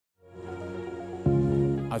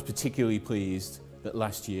I was particularly pleased that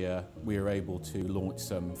last year we were able to launch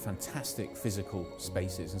some fantastic physical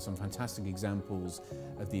spaces and some fantastic examples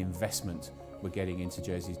of the investment we're getting into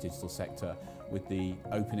Jersey's digital sector, with the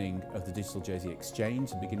opening of the Digital Jersey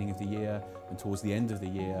Exchange at the beginning of the year, and towards the end of the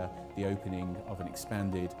year the opening of an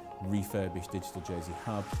expanded, refurbished Digital Jersey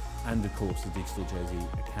Hub, and of course the Digital Jersey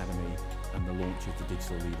Academy and the launch of the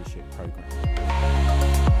Digital Leadership Programme.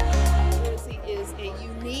 Jersey is a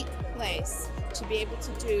unique place to be able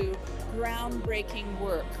to do groundbreaking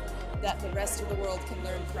work that the rest of the world can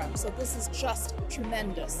learn from. So this is just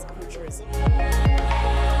tremendous for Jersey.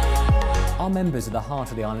 Our members are the heart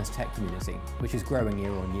of the island's tech community, which is growing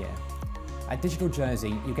year on year. At Digital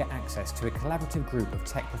Jersey, you get access to a collaborative group of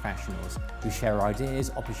tech professionals who share ideas,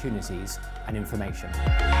 opportunities and information.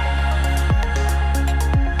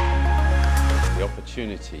 The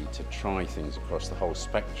opportunity to try things across the whole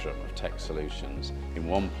spectrum of tech solutions in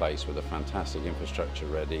one place with a fantastic infrastructure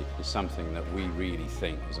ready is something that we really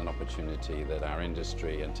think is an opportunity that our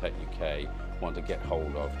industry and Tech UK want to get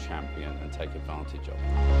hold of, champion and take advantage of.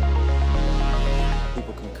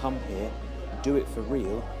 People can come here, do it for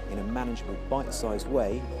real in a manageable, bite-sized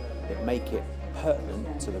way that make it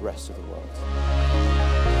pertinent to the rest of the world.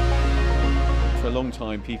 For a long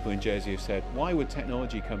time, people in Jersey have said, why would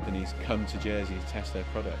technology companies come to Jersey to test their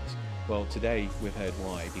products? Well, today we've heard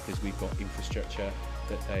why, because we've got infrastructure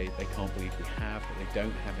that they can't believe we have, that they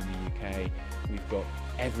don't have in the UK. We've got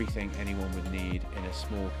everything anyone would need in a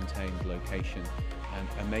small contained location, and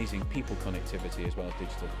amazing people connectivity as well as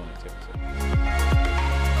digital connectivity.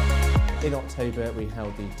 In October we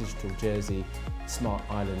held the Digital Jersey Smart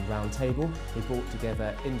Island Roundtable. We brought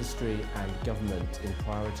together industry and government in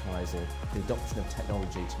prioritising the adoption of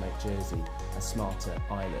technology to make Jersey a smarter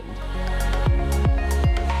island.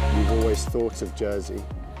 We've always thought of Jersey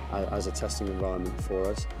as a testing environment for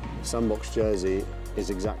us. Sandbox Jersey is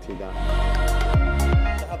exactly that.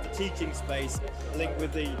 To have the teaching space linked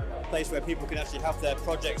with the place where people can actually have their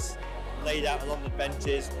projects laid out along the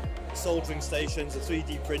benches, the soldering stations, the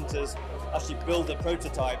 3D printers, actually build their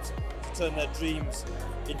prototypes to turn their dreams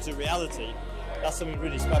into reality. That's something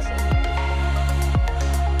really special.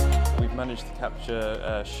 We've managed to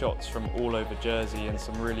capture shots from all over Jersey and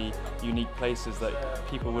some really unique places that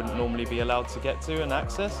people wouldn't normally be allowed to get to and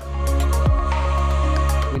access.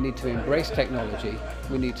 We need to embrace technology,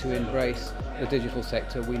 we need to embrace the digital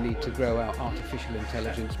sector, we need to grow our artificial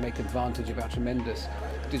intelligence, make advantage of our tremendous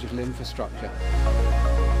digital infrastructure.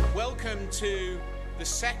 Welcome to the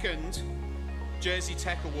second Jersey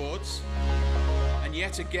Tech Awards, and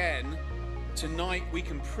yet again, tonight we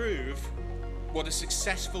can prove what a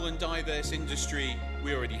successful and diverse industry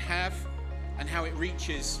we already have, and how it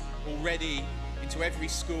reaches already into every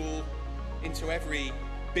school, into every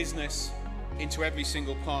business, into every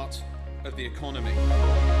single part of the economy.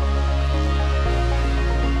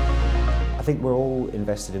 I think we're all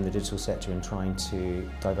invested in the digital sector and trying to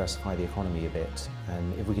diversify the economy a bit,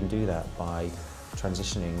 and if we can do that by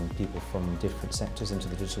transitioning people from different sectors into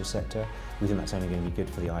the digital sector, we think that's only going to be good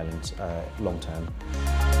for the island long term.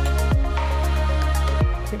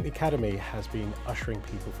 I think the Academy has been ushering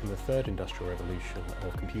people from the third industrial revolution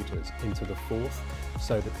of computers into the fourth,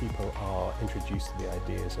 so that people are introduced to the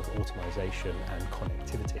ideas of automisation and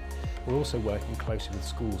connectivity. We're also working closely with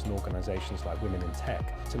schools and organisations like Women in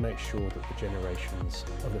Tech to make sure that the generations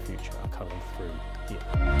of the future are coming through here.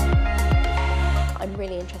 I'm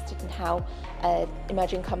really interested in how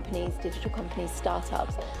emerging companies, digital companies,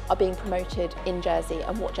 startups are being promoted in Jersey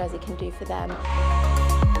and what Jersey can do for them.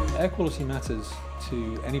 Air quality matters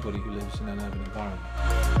to anybody who lives in an urban environment.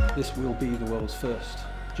 This will be the world's first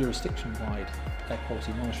jurisdiction-wide air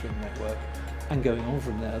quality monitoring network, and going on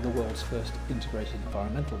from there, the world's first integrated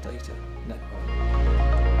environmental data network.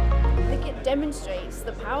 I think it demonstrates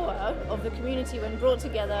the power of the community when brought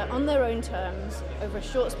together on their own terms over a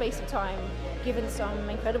short space of time, given some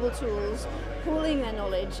incredible tools, pooling their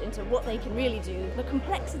knowledge into what they can really do, the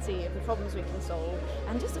complexity of the problems we can solve,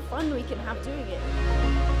 and just the fun we can have doing it.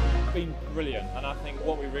 It's been brilliant, and I think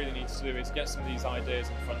what we really need to do is get some of these ideas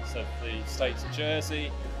in front of the states of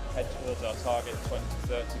Jersey, head towards our target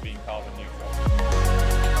 2030 being carbon neutral.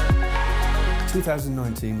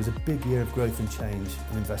 2019 was a big year of growth and change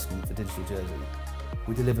and investment for Digital Jersey.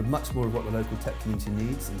 We delivered much more of what the local tech community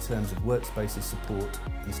needs in terms of workspaces, support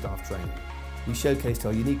and staff training. We showcased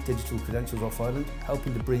our unique digital credentials off island,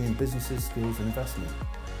 helping to bring in businesses, skills and investment.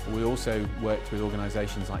 We also worked with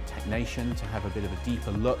organisations like TechNation to have a bit of a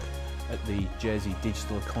deeper look at the Jersey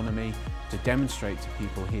digital economy, to demonstrate to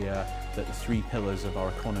people here that the three pillars of our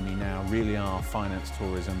economy now really are finance,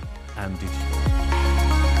 tourism and digital.